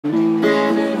It's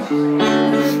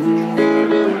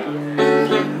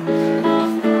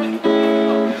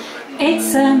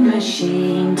a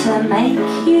machine to make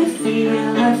you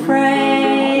feel afraid.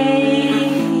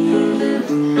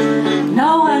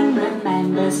 No one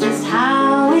remembers just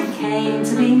how it came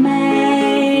to be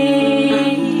made.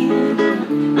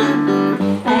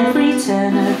 Every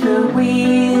turn of the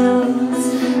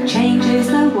wheels changes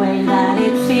the way that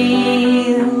it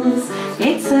feels.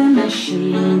 It's a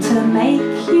machine to make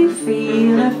you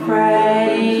feel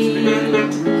afraid.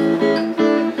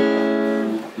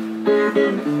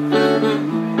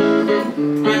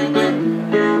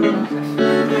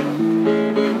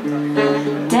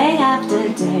 Day after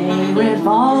day,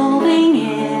 revolving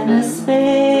in a spin,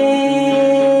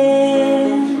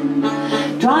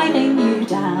 driving you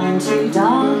down to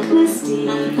darkness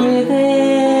deep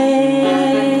within.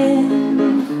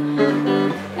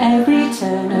 Every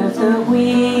turn of the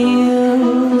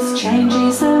wheels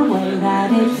changes the way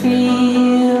that it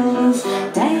feels.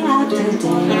 Day after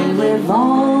day,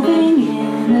 revolving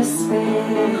in a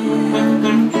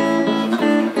spin.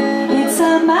 It's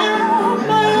a mad,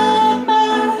 mad,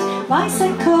 mad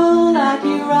bicycle that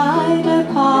you ride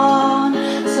upon.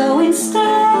 So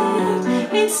instead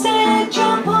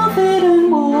jump off it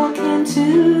and walk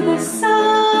into the sun.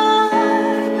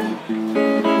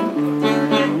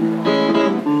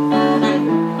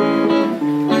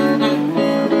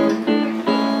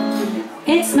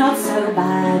 It's not so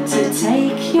bad to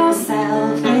take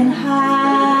yourself in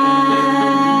hand.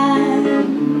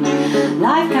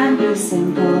 Life can be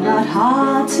simple, not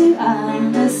hard to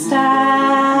understand.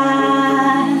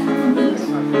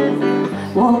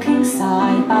 Walking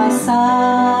side by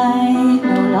side,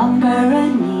 no longer a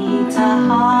need to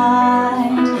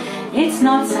hide. It's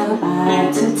not so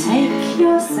bad to take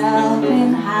yourself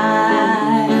in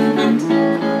hand.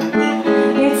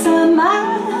 It's a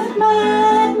mad,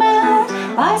 mad, mad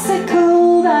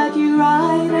bicycle that you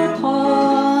ride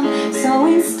upon. So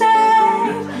instead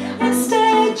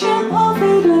jump off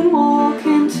it and walk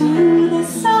into the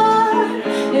sun.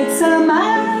 It's a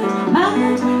mad,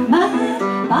 mad, mad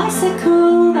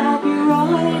bicycle that you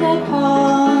ride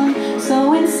upon.